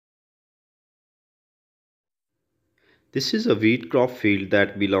This is a wheat crop field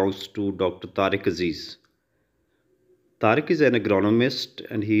that belongs to Dr. Tariq Aziz. Tariq is an agronomist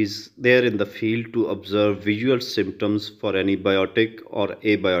and he is there in the field to observe visual symptoms for any biotic or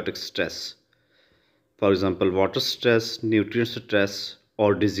abiotic stress. For example, water stress, nutrient stress,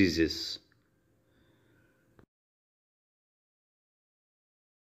 or diseases.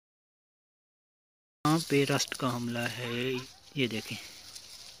 यहाँ पे rust का हमला है, ये देखें,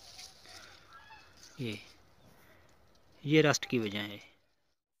 ये rust की वजह है।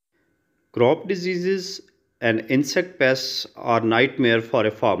 Crop diseases and insect pests are nightmare for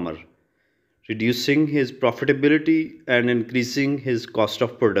a farmer, reducing his profitability and increasing his cost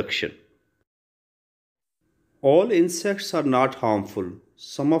of production. All insects are not harmful.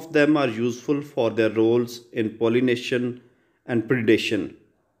 Some of them are useful for their roles in pollination and predation.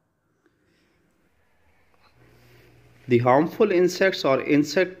 The harmful insects or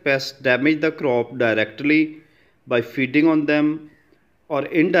insect pests damage the crop directly by feeding on them or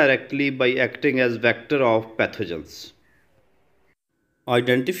indirectly by acting as vector of pathogens.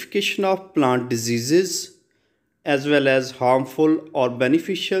 Identification of plant diseases as well as harmful or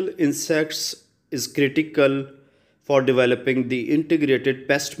beneficial insects is critical for developing the integrated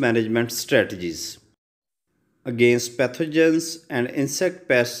pest management strategies against pathogens and insect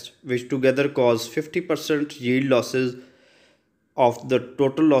pests, which together cause 50% yield losses of the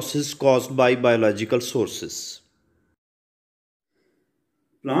total losses caused by biological sources.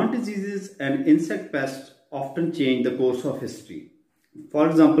 Plant diseases and insect pests often change the course of history. For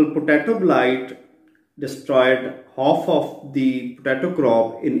example, potato blight destroyed half of the potato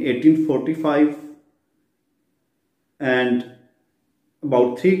crop in 1845 and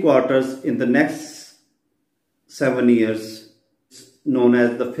about 3/4 in the next 7 years, known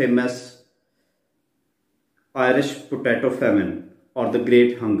as the famous Irish potato famine or the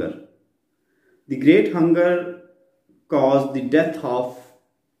Great Hunger. The Great Hunger caused the death of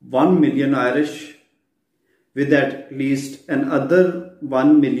 1 million Irish, with at least another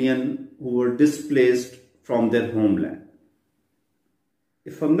 1 million who were displaced from their homeland.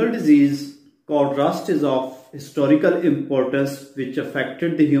 A fungal disease called rust is of historical importance which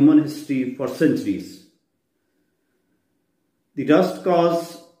affected the human history for centuries. The rust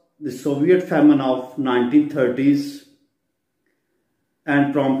caused the Soviet famine of 1930s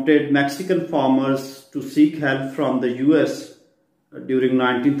and prompted Mexican farmers to seek help from the US during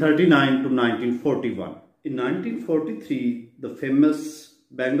 1939 to 1941. In 1943, the famous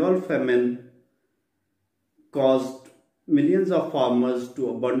Bengal famine caused millions of farmers to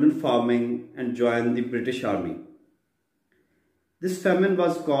abandon farming and join the British Army. This famine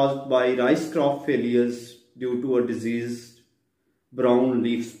was caused by rice crop failures due to a diseased brown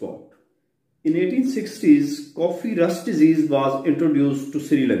leaf spot. In 1860s, coffee rust disease was introduced to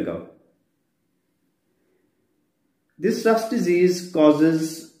Sri Lanka. This rust disease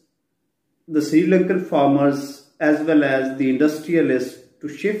causes the Sri Lankan farmers as well as the industrialists to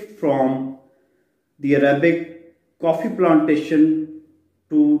shift from the Arabic coffee plantation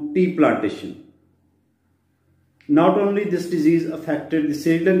to tea plantation. Not only this disease affected the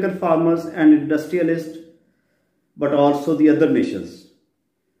Sri Lankan farmers and industrialists, but also the other nations.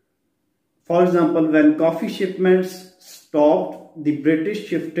 For example, when coffee shipments stopped, the British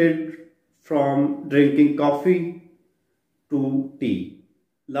shifted from drinking coffee to tea.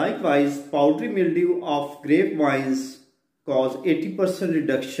 Likewise, powdery mildew of grapevines caused 80%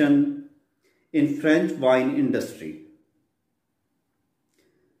 reduction in French wine industry.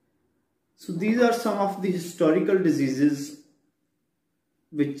 So these are some of the historical diseases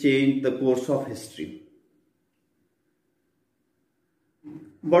which changed the course of history.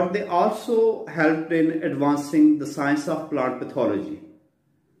 But they also helped in advancing the science of plant pathology.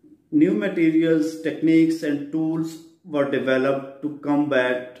 New materials, techniques and tools were developed to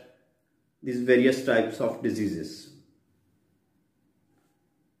combat these various types of diseases.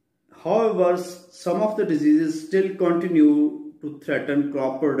 However, some of the diseases still continue to threaten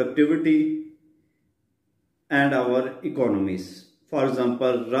crop productivity and our economies. For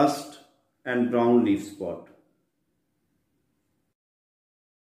example, rust and brown leaf spot.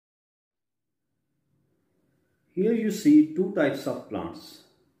 Here you see two types of plants.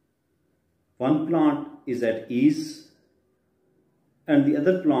 One plant is at ease and the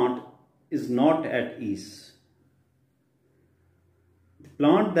other plant is not at ease. The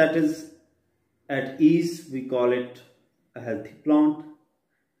plant that is at ease, we call it a healthy plant,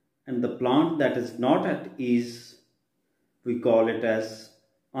 and the plant that is not at ease, we call it as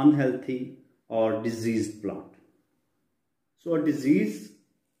unhealthy or diseased plant. So a disease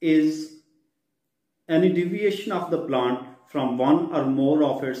is any deviation of the plant from one or more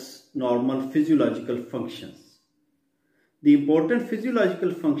of its normal physiological functions. The important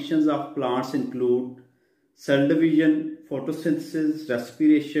physiological functions of plants include cell division, photosynthesis,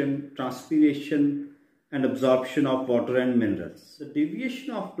 respiration, transpiration, and absorption of water and minerals. The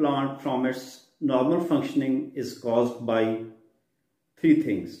deviation of plant from its normal functioning is caused by three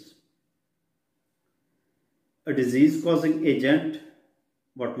things: a disease causing agent,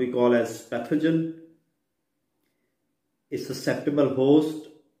 what we call as pathogen, a susceptible host,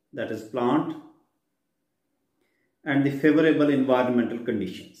 that is plant, and the favorable environmental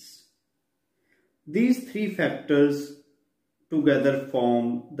conditions. These three factors together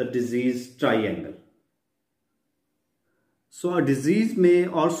form the disease triangle. So a disease may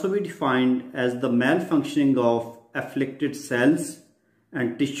also be defined as the malfunctioning of afflicted cells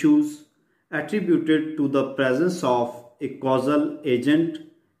and tissues attributed to the presence of a causal agent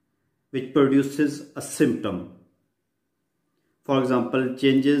which produces a symptom. For example,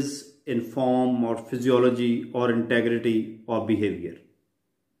 changes in form or physiology or integrity or behavior.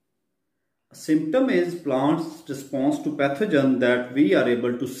 A symptom is plant's response to pathogen that we are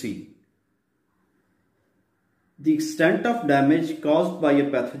able to see. The extent of damage caused by a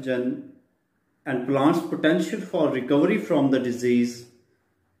pathogen and plant's potential for recovery from the disease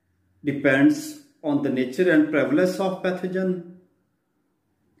depends on the nature and prevalence of pathogen,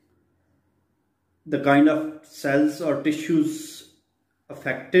 the kind of cells or tissues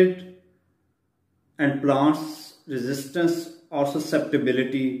affected, and plant's resistance or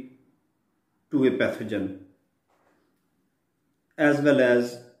susceptibility to a pathogen, as well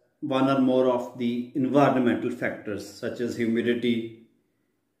as one or more of the environmental factors such as humidity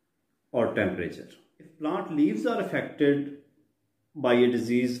or temperature. If plant leaves are affected by a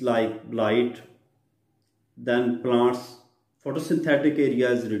disease like blight, then plant's photosynthetic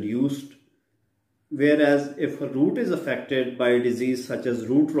area is reduced, whereas if a root is affected by a disease such as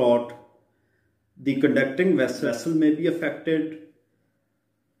root rot, the conducting vessel may be affected,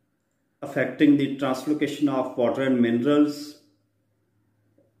 affecting the translocation of water and minerals,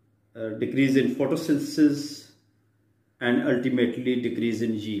 decrease in photosynthesis, and ultimately decrease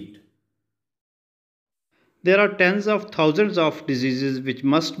in yield. There are tens of thousands of diseases which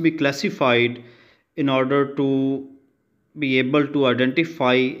must be classified in order to be able to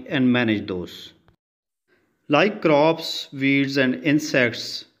identify and manage those. Like crops, weeds, and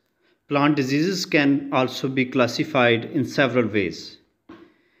insects, plant diseases can also be classified in several ways.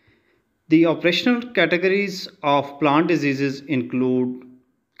 The operational categories of plant diseases include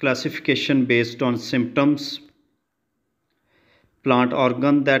classification based on symptoms, plant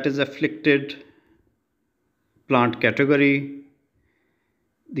organ that is afflicted, plant category,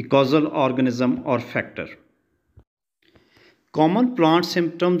 the causal organism or factor. Common plant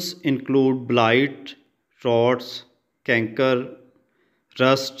symptoms include blight, rots, canker,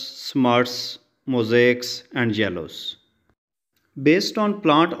 rust, smuts, mosaics, and yellows. Based on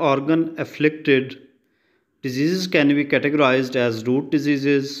plant organ afflicted, diseases can be categorized as root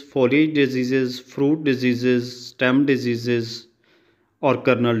diseases, foliage diseases, fruit diseases, stem diseases, or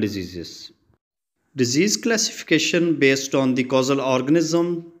kernel diseases. Disease classification based on the causal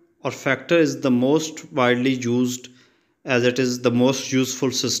organism or factor is the most widely used, as it is the most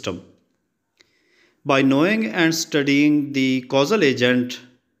useful system. By knowing and studying the causal agent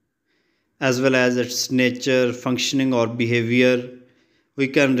as well as its nature, functioning, or behavior, we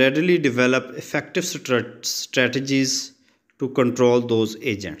can readily develop effective strategies to control those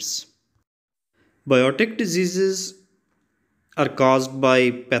agents. Biotic diseases are caused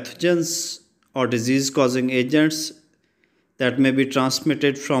by pathogens or disease-causing agents that may be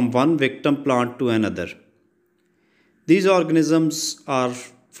transmitted from one victim plant to another. These organisms are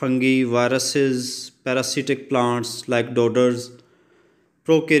fungi, viruses, parasitic plants like doders,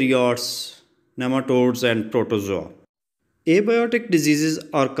 prokaryotes, nematodes, and protozoa. Abiotic diseases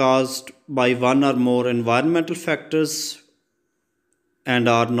are caused by one or more environmental factors and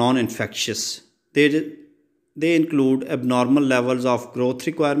are non-infectious. They include abnormal levels of growth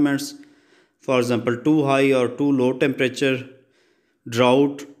requirements, for example, too high or too low temperature,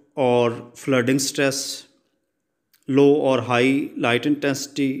 drought or flooding stress, low or high light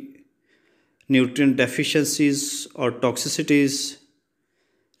intensity, nutrient deficiencies or toxicities,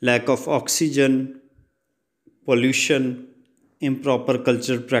 lack of oxygen, pollution, improper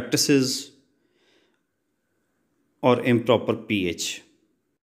culture practices, or improper pH.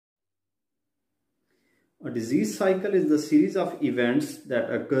 A disease cycle is the series of events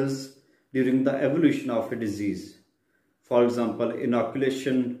that occurs during the evolution of a disease. For example,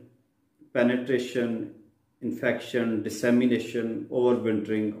 inoculation, penetration, infection, dissemination,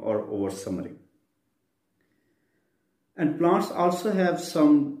 overwintering, or oversummering. And plants also have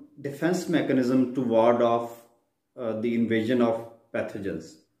some defense mechanism to ward off the invasion of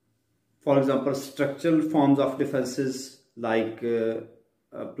pathogens. For example, structural forms of defenses like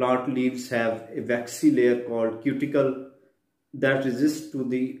plant leaves have a waxy layer called cuticle that resists to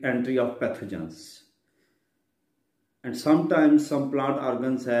the entry of pathogens. And sometimes some plant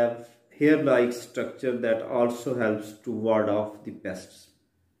organs have hair-like structure that also helps to ward off the pests.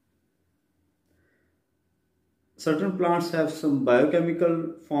 Certain plants have some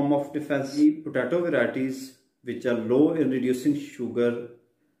biochemical form of defense. The potato varieties, which are low in reducing sugar,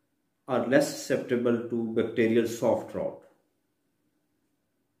 are less susceptible to bacterial soft rot.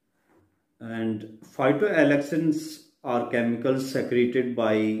 And phytoalexins are chemicals secreted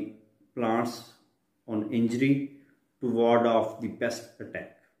by plants on injury to ward off the pest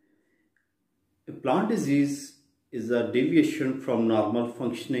attack. A plant disease is a deviation from normal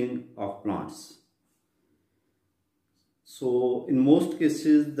functioning of plants. So in most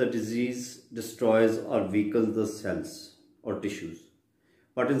cases, the disease destroys or weakens the cells or tissues.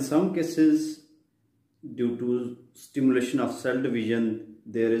 But in some cases, due to stimulation of cell division,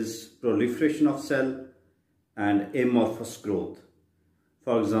 there is proliferation of cell and amorphous growth.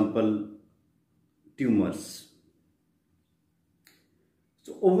 For example, tumors.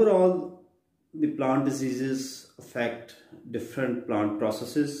 So overall, the plant diseases affect different plant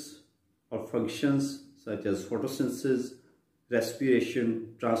processes or functions such as photosynthesis,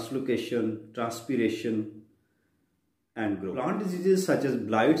 respiration, translocation, transpiration, and growth. Plant diseases such as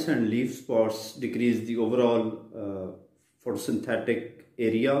blights and leaf spots decrease the overall photosynthetic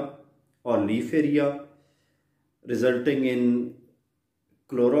area or leaf area, resulting in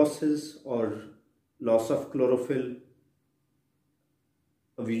chlorosis or loss of chlorophyll,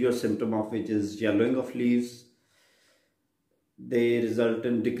 a visual symptom of which is yellowing of leaves. They result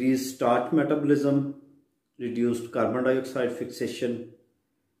in decreased starch metabolism, reduced carbon dioxide fixation,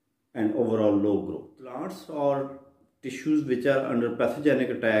 and overall low growth. Plants or tissues which are under pathogenic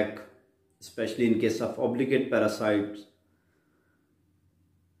attack, especially in case of obligate parasites,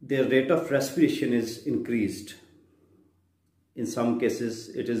 their rate of respiration is increased. In some cases,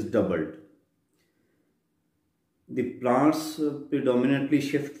 it is doubled. The plants predominantly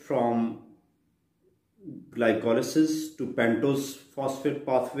shift from glycolysis to pentose phosphate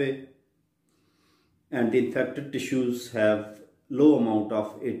pathway, and the infected tissues have low amount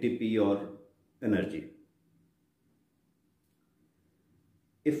of ATP or energy.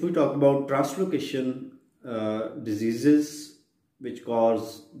 If we talk about translocation diseases which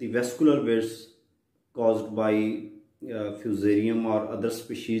cause the vascular wastes caused by Fusarium or other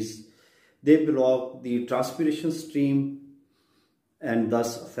species, they block the transpiration stream and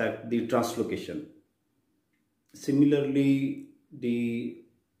thus affect the translocation. Similarly, the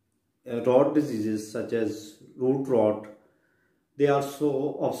rot diseases such as root rot, they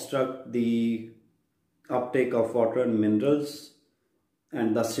also obstruct the uptake of water and minerals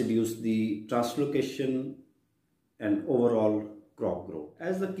and thus reduce the translocation and overall crop growth.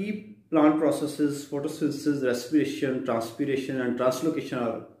 As the key plant processes, photosynthesis, respiration, transpiration and translocation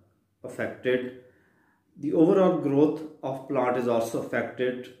are affected, the overall growth of plant is also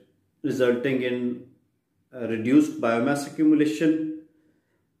affected, resulting in reduced biomass accumulation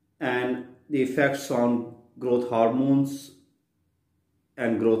and the effects on growth hormones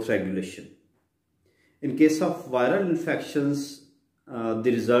and growth regulation. In case of viral infections,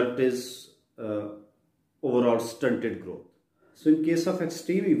 the result is overall stunted growth. So in case of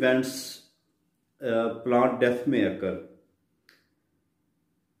extreme events, plant death may occur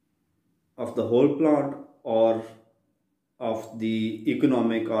of the whole plant or of the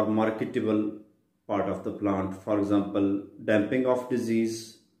economic or marketable part of the plant. For example, damping of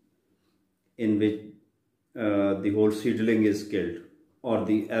disease in which the whole seedling is killed, or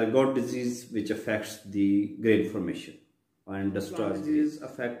the ergot disease which affects the grain formation and destroys. Plant diseases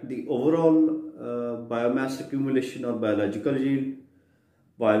affect the overall biomass accumulation or biological yield,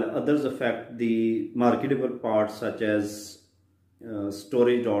 while others affect the marketable parts such as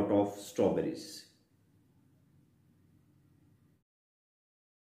storage out of strawberries.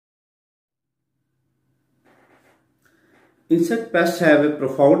 Insect pests have a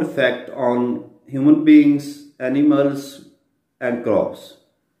profound effect on human beings, animals, and crops.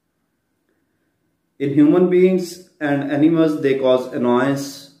 In human beings and animals, they cause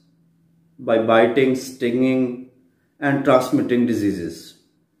annoyance by biting, stinging, and transmitting diseases.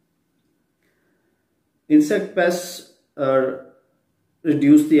 Insect pests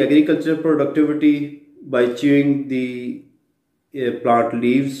reduce the agricultural productivity by chewing the plant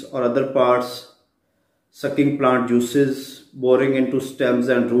leaves or other parts, sucking plant juices, boring into stems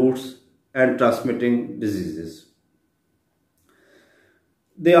and roots, and transmitting diseases.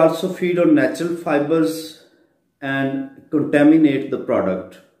 They also feed on natural fibers and contaminate the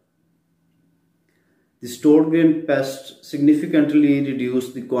product. The stored grain pests significantly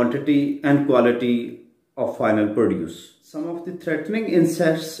reduce the quantity and quality of final produce. Some of the threatening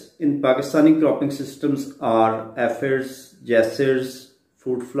insects in Pakistani cropping systems are aphids, jassers,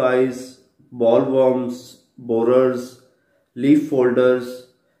 fruit flies, bollworms, borers, leaf folders,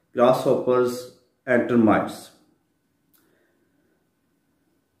 grasshoppers, and termites.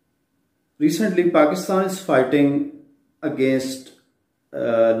 Recently, Pakistan is fighting against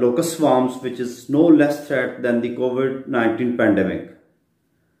locust swarms, which is no less threat than the COVID-19 pandemic.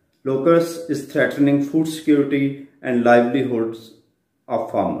 Locust is threatening food security and livelihoods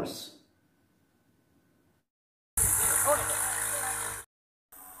of farmers.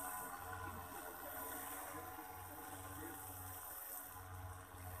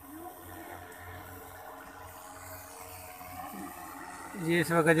 जी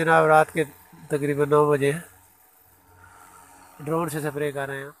इस वक्त जनाब रात के तकरीबन 9 बजे हैं, drone से spray कर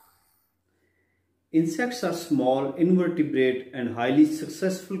रहे हैं। Insects are small, invertebrate and highly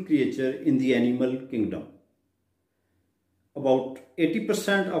successful creatures in the animal kingdom. About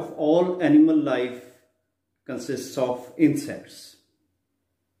 80% of all animal life consists of insects.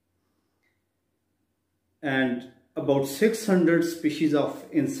 And about 600 species of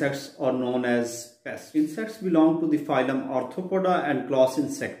insects are known as pests. Insects belong to the phylum Arthropoda and class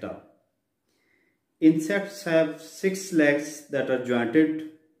Insecta. Insects have 6 legs that are jointed.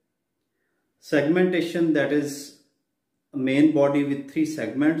 Segmentation, that is a main body with 3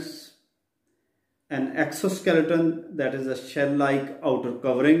 segments. An exoskeleton, that is a shell-like outer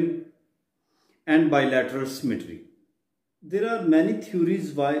covering. And bilateral symmetry. There are many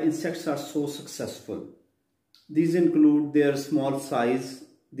theories why insects are so successful. These include their small size,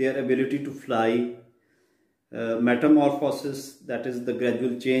 their ability to fly, metamorphosis, that is the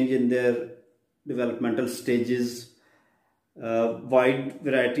gradual change in their developmental stages, wide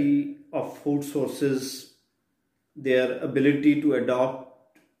variety of food sources, their ability to adapt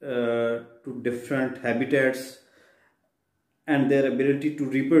to different habitats, and their ability to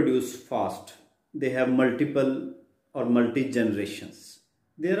reproduce fast. They have multiple or multi-generations.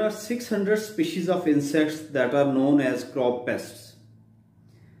 There are 600 species of insects that are known as crop pests.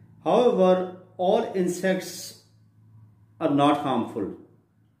 However, all insects are not harmful.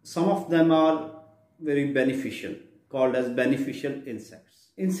 Some of them are very beneficial, called as beneficial insects.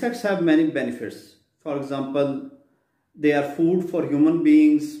 Insects have many benefits. For example, they are food for human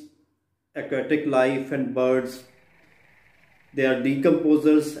beings, aquatic life and birds. They are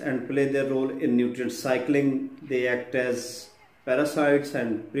decomposers and play their role in nutrient cycling. They act as parasites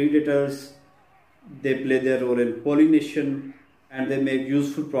and predators. They play their role in pollination, and they make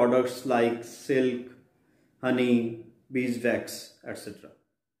useful products like silk, honey, beeswax, etc.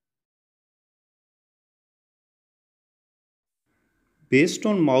 Based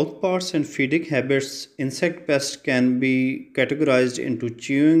on mouth parts and feeding habits, insect pests can be categorized into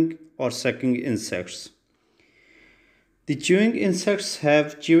chewing or sucking insects. The chewing insects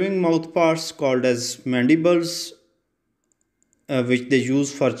have chewing mouth parts called as mandibles, which they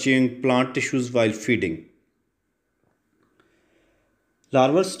use for chewing plant tissues while feeding.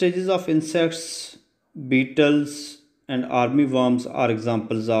 Larval stages of insects, beetles, and armyworms are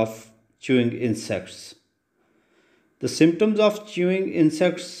examples of chewing insects. The symptoms of chewing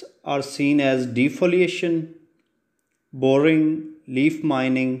insects are seen as defoliation, boring, leaf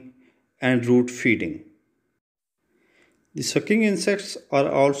mining, and root feeding. The sucking insects are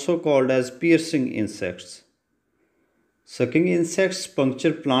also called as piercing insects. Sucking insects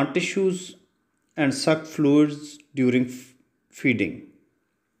puncture plant tissues and suck fluids during feeding.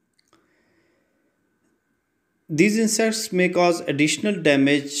 These insects may cause additional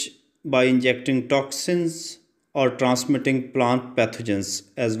damage by injecting toxins or transmitting plant pathogens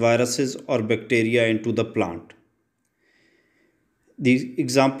as viruses or bacteria into the plant. The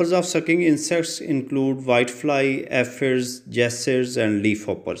examples of sucking insects include whitefly, aphids, jassers, and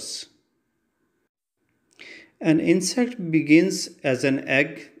leafhoppers. An insect begins as an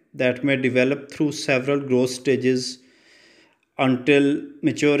egg that may develop through several growth stages until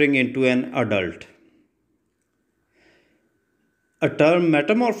maturing into an adult. A term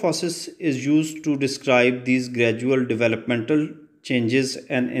metamorphosis is used to describe these gradual developmental changes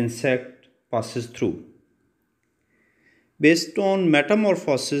an insect passes through. Based on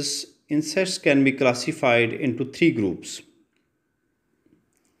metamorphosis, insects can be classified into 3 groups.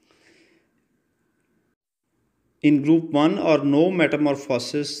 In group 1 or no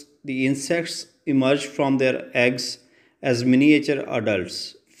metamorphosis, the insects emerge from their eggs as miniature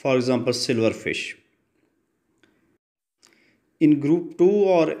adults, for example silverfish. In group 2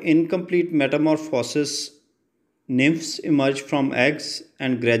 or incomplete metamorphosis, nymphs emerge from eggs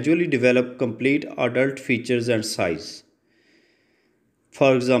and gradually develop complete adult features and size.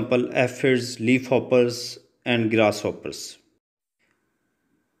 For example, aphids, leafhoppers, and grasshoppers.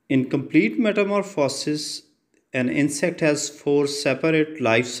 In complete metamorphosis, an insect has four separate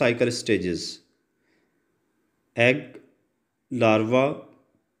life cycle stages: egg, larva,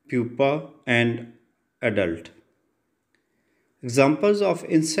 pupa, and adult. Examples of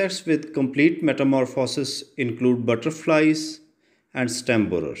insects with complete metamorphosis include butterflies and stem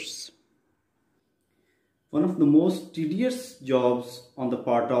borers. One of the most tedious jobs on the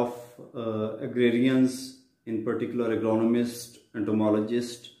part of agrarians, in particular agronomists,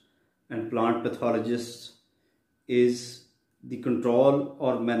 entomologists, and plant pathologists, is the control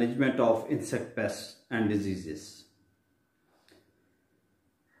or management of insect pests and diseases.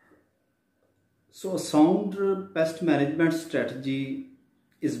 So a sound pest management strategy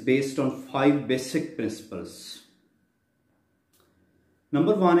is based on 5 basic principles.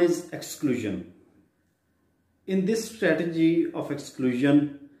 Number 1 is exclusion. In this strategy of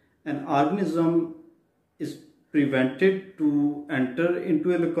exclusion, an organism is prevented to enter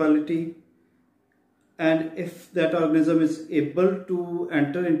into a locality, and if that organism is able to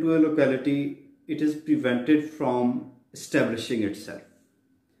enter into a locality, it is prevented from establishing itself.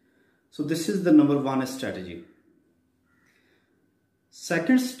 So this is the number 1 strategy.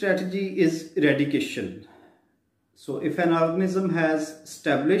 Second strategy is eradication. So if an organism has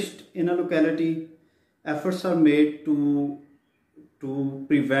established in a locality, efforts are made to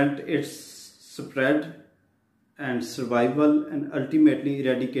prevent its spread and survival, and ultimately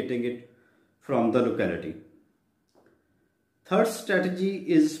eradicating it from the locality. Third strategy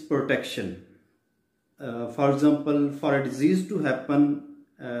is protection. For example, for a disease to happen,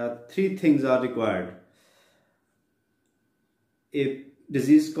 3 things are required: a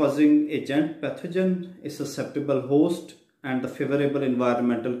disease causing agent, pathogen, a susceptible host, and the favorable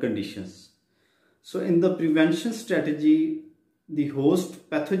environmental conditions. So in the prevention strategy, the host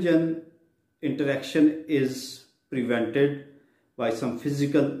pathogen interaction is prevented by some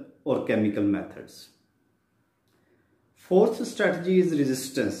physical or chemical methods. Fourth strategy is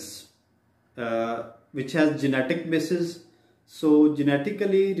resistance, which has genetic basis. So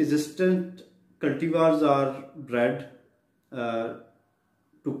genetically resistant cultivars are bred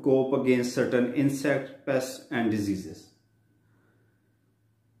to cope against certain insect, pests, and diseases.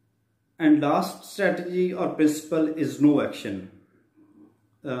 And last strategy or principle is no action.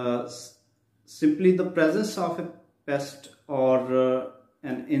 Simply the presence of a pest or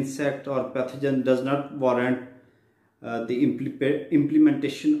an insect or pathogen does not warrant the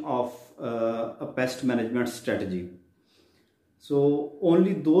implementation of a pest management strategy. So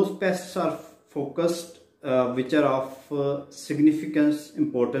only those pests are focused which are of significance,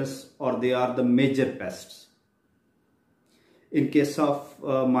 importance, or they are the major pests. In case of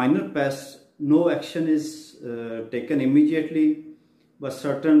minor pests, no action is taken immediately, but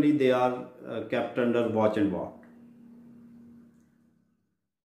certainly they are kept under watch and ward.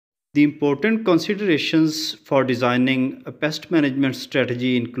 The important considerations for designing a pest management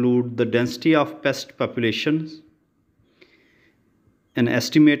strategy include the density of pest populations, an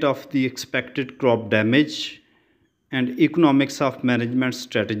estimate of the expected crop damage, and economics of management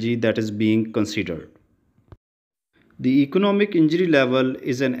strategy that is being considered. The economic injury level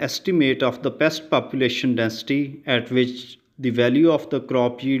is an estimate of the pest population density at which the value of the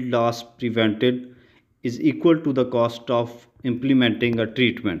crop yield loss prevented is equal to the cost of implementing a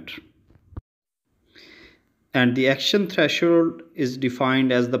treatment. And the action threshold is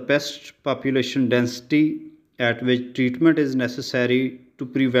defined as the pest population density at which treatment is necessary to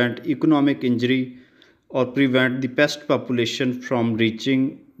prevent economic injury or prevent the pest population from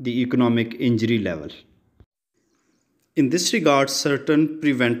reaching the economic injury level. In this regard, certain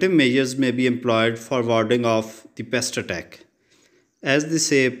preventive measures may be employed for warding off the pest attack. As they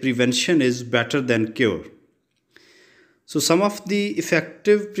say, prevention is better than cure. So some of the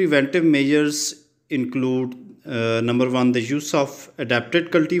effective preventive measures include number 1, the use of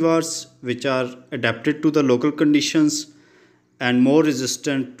adapted cultivars which are adapted to the local conditions and more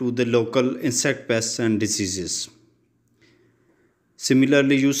resistant to the local insect pests and diseases.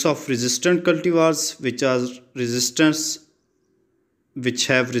 Similarly, use of resistant cultivars which have resistance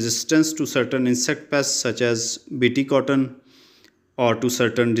to certain insect pests such as Bt cotton or to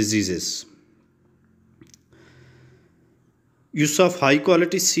certain diseases. Use of high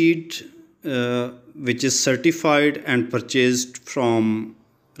quality seed which is certified and purchased from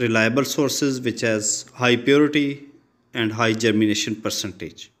reliable sources which has high purity and high germination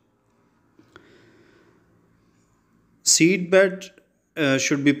percentage. Seed bed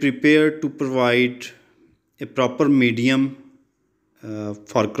should be prepared to provide a proper medium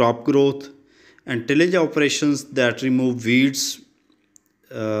for crop growth, and tillage operations that remove weeds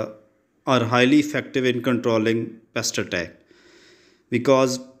are highly effective in controlling pest attack,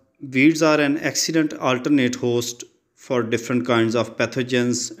 because weeds are an excellent alternate host for different kinds of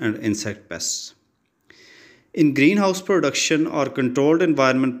pathogens and insect pests. In greenhouse production or controlled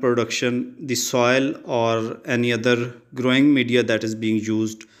environment production, the soil or any other growing media that is being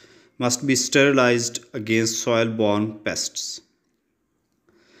used must be sterilized against soil-borne pests.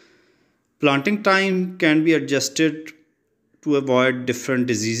 Planting time can be adjusted to avoid different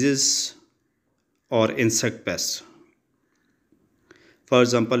diseases or insect pests. For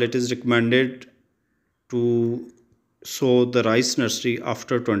example, it is recommended to sow the rice nursery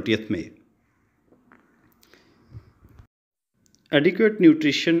after 20th May. Adequate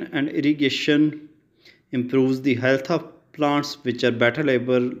nutrition and irrigation improves the health of plants, which are better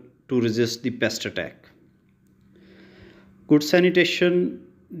able to resist the pest attack. Good sanitation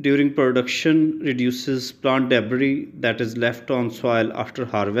during production reduces plant debris that is left on soil after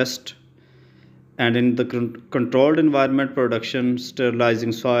harvest. And in the controlled environment production,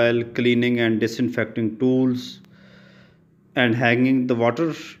 sterilizing soil, cleaning and disinfecting tools, and hanging the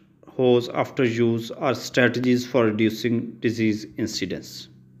water hose after use are strategies for reducing disease incidence.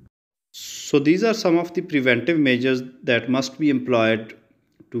 So these are some of the preventive measures that must be employed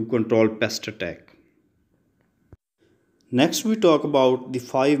to control pest attack. Next, we talk about the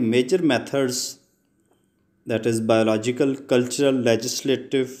 5 major methods, that is biological, cultural,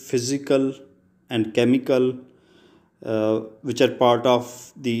 legislative, physical and chemical, which are part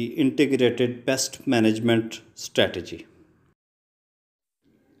of the integrated pest management strategy.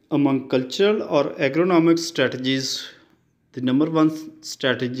 Among cultural or agronomic strategies, the number 1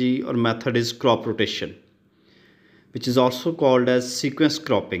 strategy or method is crop rotation, which is also called as sequence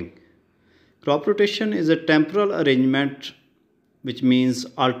cropping. Crop rotation is a temporal arrangement, which means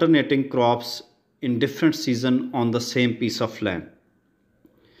alternating crops in different seasons on the same piece of land.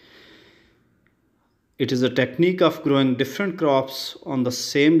 It is a technique of growing different crops on the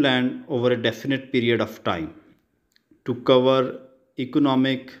same land over a definite period of time to cover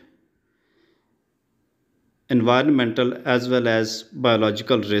economic, environmental as well as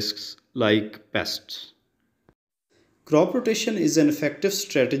biological risks like pests. Crop rotation is an effective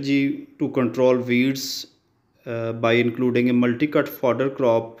strategy to control weeds by including a multi-cut fodder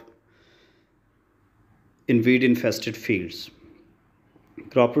crop in weed infested fields.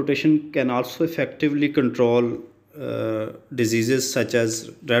 Crop rotation can also effectively control diseases such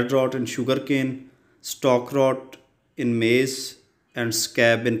as red rot in sugarcane, stalk rot in maize, and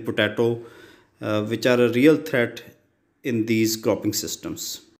scab in potato, which are a real threat in these cropping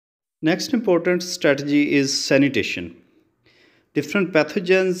systems. Next important strategy is sanitation. Different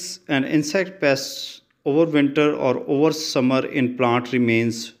pathogens and insect pests overwinter or over summer in plant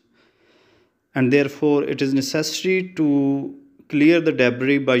remains, and therefore it is necessary to clear the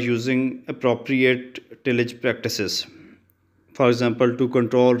debris by using appropriate tillage practices. For example, to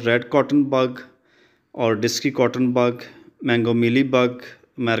control red cotton bug or disky cotton bug, mango mealy bug,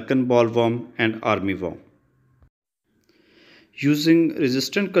 American bollworm and armyworm. Using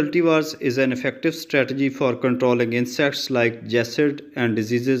resistant cultivars is an effective strategy for controlling insects like jessid and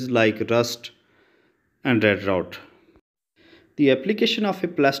diseases like rust and red rot. The application of a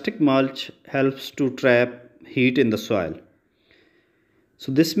plastic mulch helps to trap heat in the soil.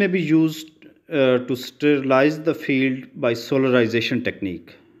 So this may be used to sterilize the field by solarization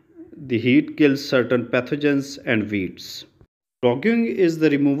technique. The heat kills certain pathogens and weeds. Roguing is the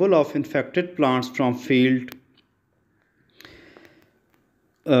removal of infected plants from field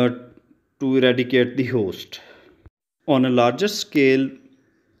to eradicate the host. On a larger scale,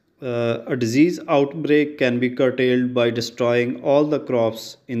 a disease outbreak can be curtailed by destroying all the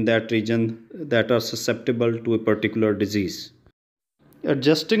crops in that region that are susceptible to a particular disease.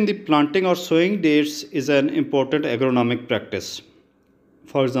 Adjusting the planting or sowing dates is an important agronomic practice.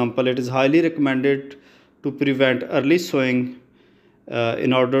 For example, it is highly recommended to prevent early sowing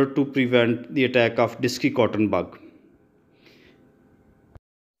in order to prevent the attack of disky cotton bug.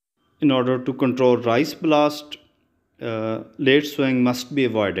 In order to control rice blast, late sowing must be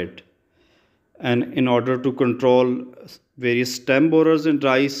avoided. And in order to control various stem borers in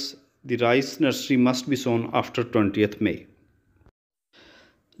rice, the rice nursery must be sown after 20th May.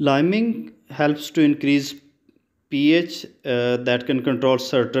 Liming helps to increase pH that can control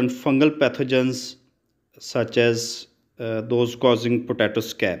certain fungal pathogens such as those causing potato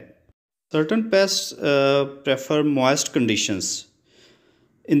scab. Certain pests prefer moist conditions,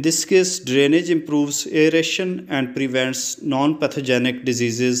 In this case, drainage improves aeration and prevents non-pathogenic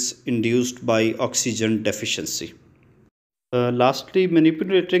diseases induced by oxygen deficiency. Lastly,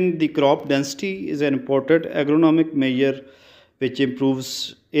 manipulating the crop density is an important agronomic measure which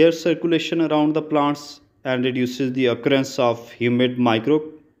improves air circulation around the plants and reduces the occurrence of humid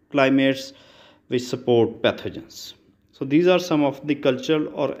microclimates which support pathogens. So these are some of the cultural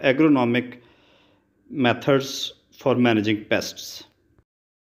or agronomic methods for managing pests.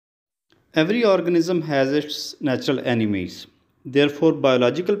 Every organism has its natural enemies. Therefore,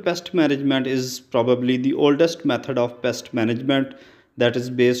 biological pest management is probably the oldest method of pest management that is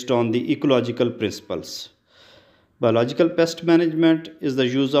based on the ecological principles. Biological pest management is the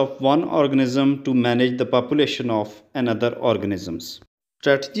use of one organism to manage the population of another organisms.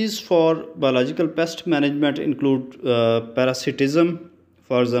 Strategies for biological pest management include parasitism.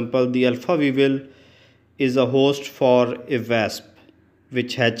 For example, the alpha weevil is a host for a wasp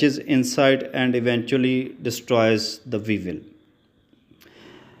which hatches inside and eventually destroys the weevil.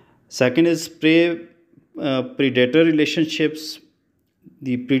 Second is prey predator relationships.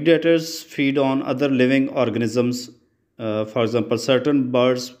 The predators feed on other living organisms. For example, certain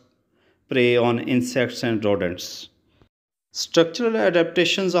birds prey on insects and rodents. Structural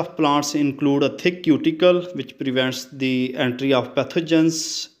adaptations of plants include a thick cuticle which prevents the entry of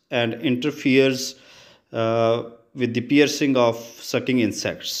pathogens and interferes with the piercing of sucking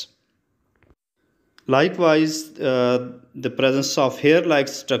insects. Likewise, the presence of hair-like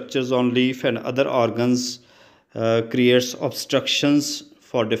structures on leaf and other organs creates obstructions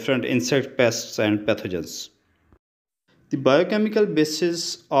for different insect pests and pathogens. The biochemical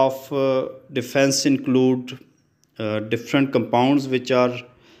basis of defense include different compounds which are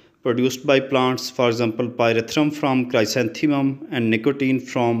produced by plants. For example, pyrethrum from chrysanthemum and nicotine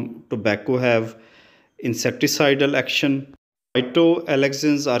from tobacco have insecticidal action.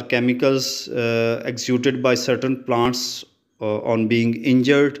 Phytoalexins are chemicals exuded by certain plants on being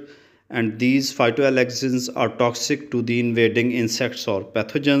injured, and these phytoalexins are toxic to the invading insects or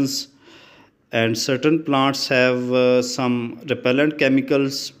pathogens. And certain plants have some repellent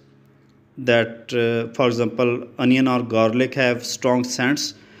chemicals that, for example, onion or garlic have strong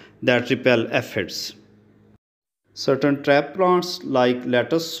scents that repel aphids. Certain trap plants like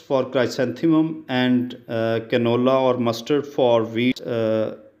lettuce for chrysanthemum and canola or mustard for wheat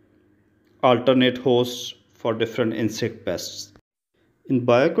alternate hosts for different insect pests. In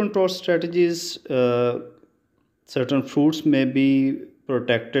biocontrol strategies, certain fruits may be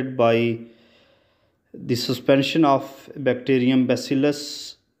protected by the suspension of bacterium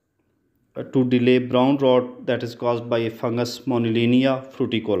bacillus to delay brown rot that is caused by a fungus Monilinia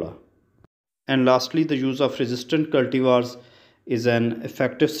fruticola. And lastly, the use of resistant cultivars is an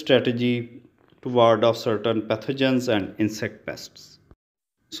effective strategy to ward off certain pathogens and insect pests.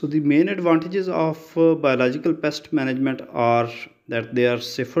 So the main advantages of biological pest management are that they are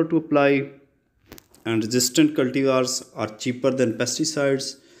safer to apply, and resistant cultivars are cheaper than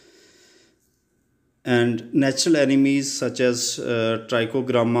pesticides, and natural enemies such as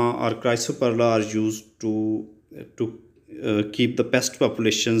trichogramma or chrysoperla are used to keep the pest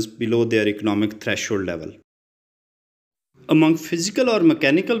populations below their economic threshold level. Among physical or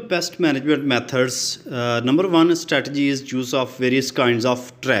mechanical pest management methods, number one strategy is use of various kinds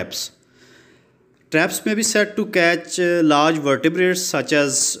of traps. Traps may be set to catch large vertebrates such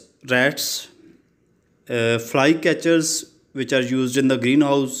as rats, fly catchers which are used in the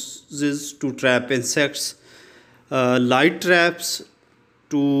greenhouses to trap insects, light traps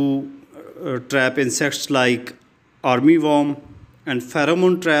to trap insects like armyworm, and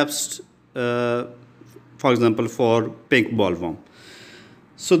pheromone traps, for example, for pink bollworm.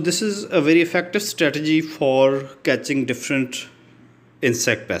 So this is a very effective strategy for catching different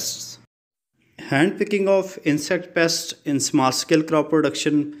insect pests. Hand picking of insect pests in small scale crop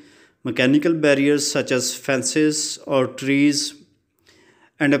production, mechanical barriers such as fences or trees,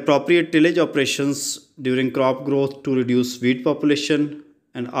 and appropriate tillage operations during crop growth to reduce weed population,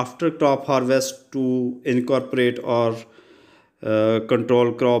 and after crop harvest to incorporate or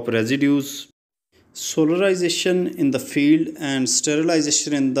control crop residues. Solarization in the field and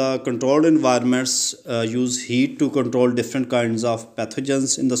sterilization in the controlled environments use heat to control different kinds of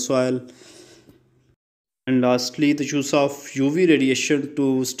pathogens in the soil. And lastly, the use of UV radiation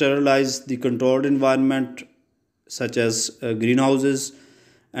to sterilize the controlled environment such as greenhouses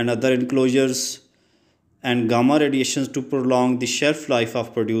and other enclosures, and gamma radiations to prolong the shelf life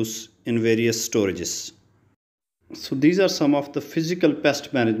of produce in various storages. So these are some of the physical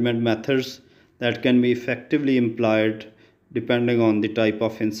pest management methods that can be effectively employed depending on the type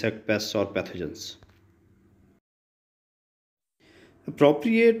of insect pests or pathogens.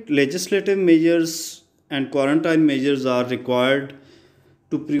 Appropriate legislative measures and quarantine measures are required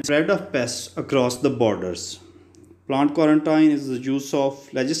to prevent spread of pests across the borders. Plant quarantine is the use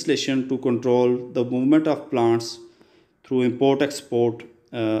of legislation to control the movement of plants through import-export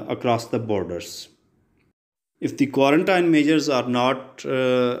across the borders. If the quarantine measures are not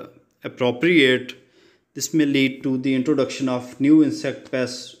appropriate, this may lead to the introduction of new insect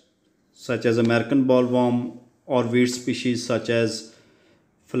pests such as American bollworm or weed species such as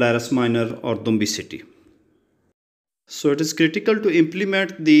Phalaris minor or Dumbicity. So it is critical to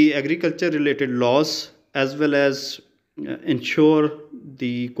implement the agriculture related laws as well as ensure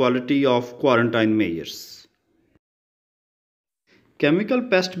the quality of quarantine measures. Chemical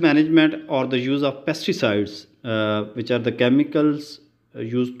pest management or the use of pesticides, which are the chemicals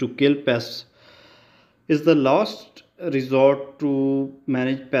used to kill pests, is the last resort to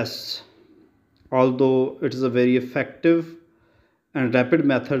manage pests, although it is a very effective and rapid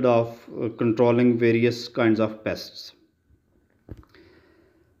method of controlling various kinds of pests.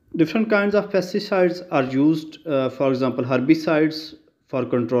 Different kinds of pesticides are used, for example, herbicides for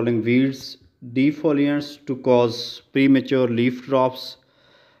controlling weeds, defoliants to cause premature leaf drops,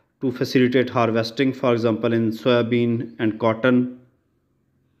 to facilitate harvesting, for example, in soybean and cotton,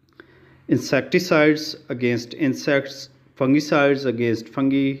 insecticides against insects, fungicides against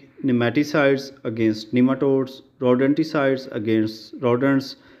fungi, nematicides against nematodes, rodenticides against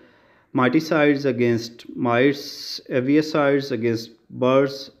rodents, miticides against mites, aviicides against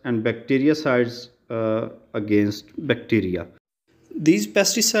birds, and bactericides against bacteria. These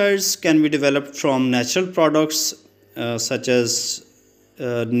pesticides can be developed from natural products such as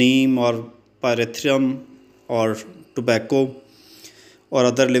neem or pyrethrum or tobacco or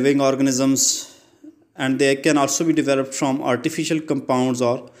other living organisms, and they can also be developed from artificial compounds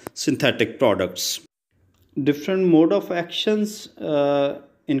or synthetic products. Different mode of actions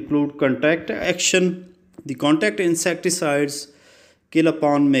include contact action. The contact insecticides kill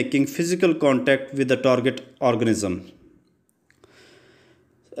upon making physical contact with the target organism,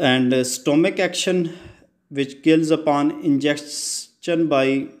 and stomach action, which kills upon ingestion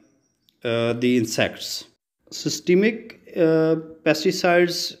by the insects. Systemic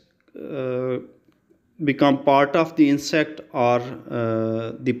pesticides become part of the insect or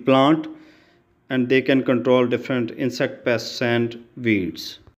the plant, and they can control different insect pests and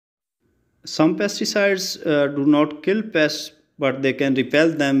weeds. Some pesticides do not kill pests, but they can repel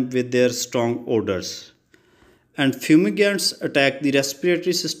them with their strong odors. And fumigants attack the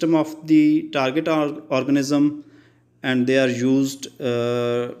respiratory system of the target organism, and they are used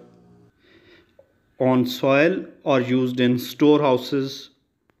on soil or used in storehouses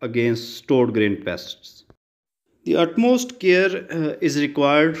against stored grain pests. The utmost care is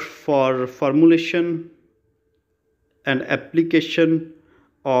required for formulation and application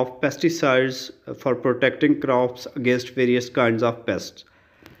of pesticides for protecting crops against various kinds of pests.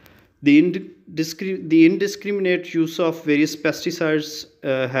 The indiscriminate use of various pesticides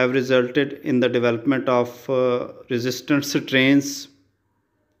have resulted in the development of resistant strains.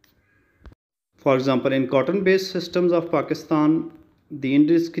 For example, in cotton-based systems of Pakistan, the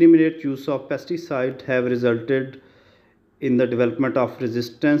indiscriminate use of pesticides have resulted in the development of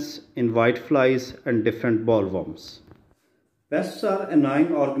resistance in whiteflies and different bollworms. Pests are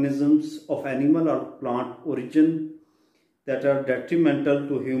annoying organisms of animal or plant origin that are detrimental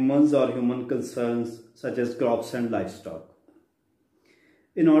to humans or human concerns such as crops and livestock.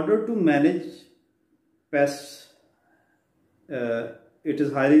 In order to manage pests, it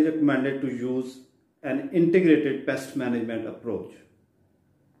is highly recommended to use an integrated pest management approach,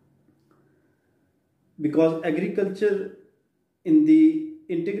 because agriculture in the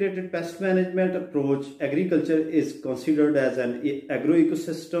integrated pest management approach, agriculture is considered as an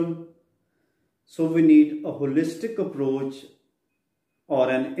agro-ecosystem. So we need a holistic approach or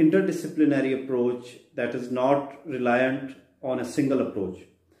an interdisciplinary approach that is not reliant on a single approach.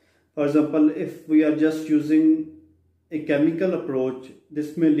 For example, if we are just using a chemical approach,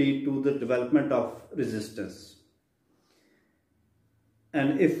 this may lead to the development of resistance.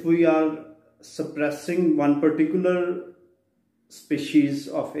 And if we are suppressing one particular species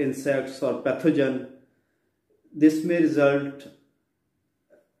of insects or pathogen, this may result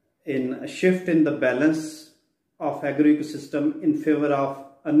in a shift in the balance of agro-ecosystem in favor of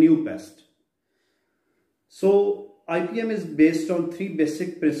a new pest. So IPM is based on three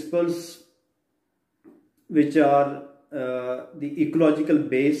basic principles, which are the ecological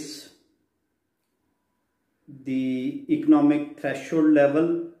base, the economic threshold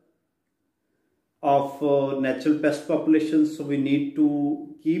level of natural pest populations. So we need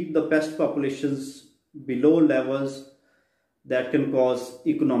to keep the pest populations below levels that can cause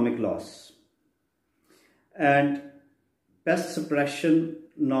economic loss, and pest suppression,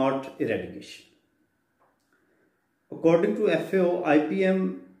 not eradication. According to FAO,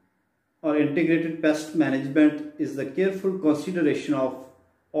 IPM or integrated pest management is the careful consideration of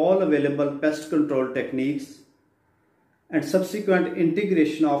all available pest control techniques and subsequent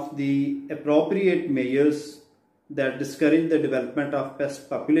integration of the appropriate measures that discourage the development of pest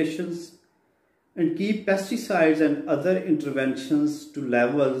populations and keep pesticides and other interventions to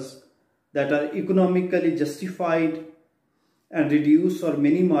levels that are economically justified and reduce or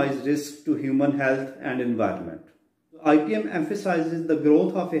minimize risk to human health and environment. IPM emphasizes the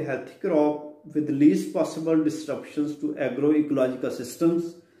growth of a healthy crop with the least possible disruptions to agroecological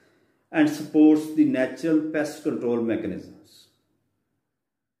systems and supports the natural pest control mechanisms.